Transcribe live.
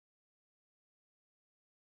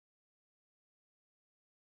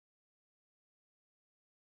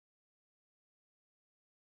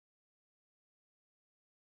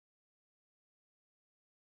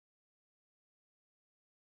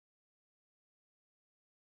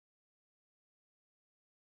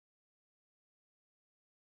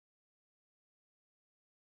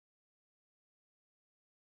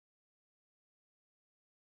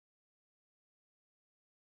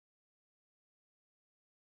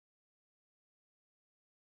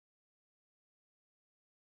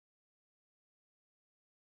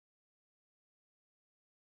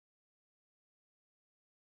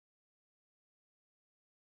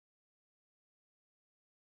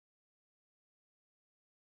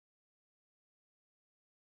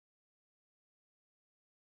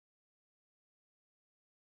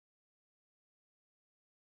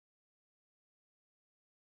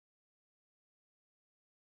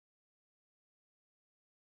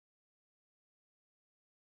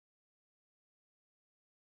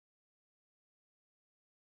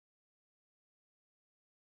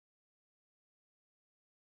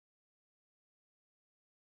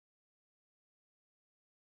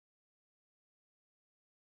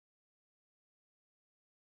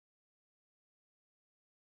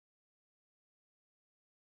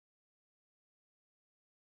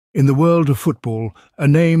In the world of football, a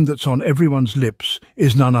name that's on everyone's lips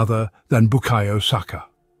is none other than Bukayo Saka.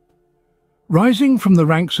 Rising from the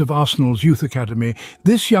ranks of Arsenal's youth academy,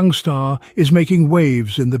 this young star is making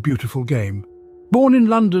waves in the beautiful game. Born in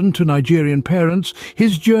London to Nigerian parents,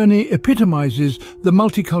 his journey epitomizes the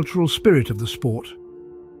multicultural spirit of the sport.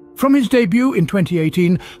 From his debut in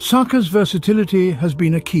 2018, Saka's versatility has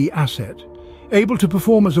been a key asset. Able to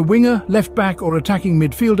perform as a winger, left-back or attacking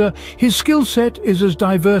midfielder, his skill set is as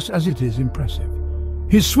diverse as it is impressive.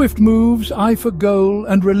 His swift moves, eye for goal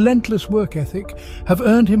and relentless work ethic have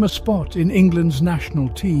earned him a spot in England's national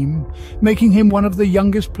team, making him one of the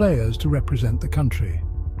youngest players to represent the country.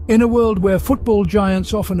 In a world where football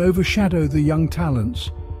giants often overshadow the young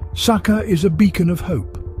talents, Saka is a beacon of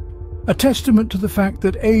hope, a testament to the fact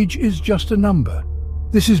that age is just a number.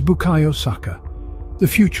 This is Bukayo Saka, the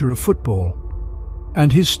future of football,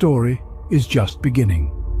 and his story is just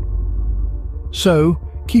beginning. So,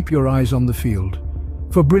 keep your eyes on the field,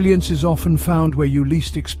 for brilliance is often found where you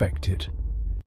least expect it.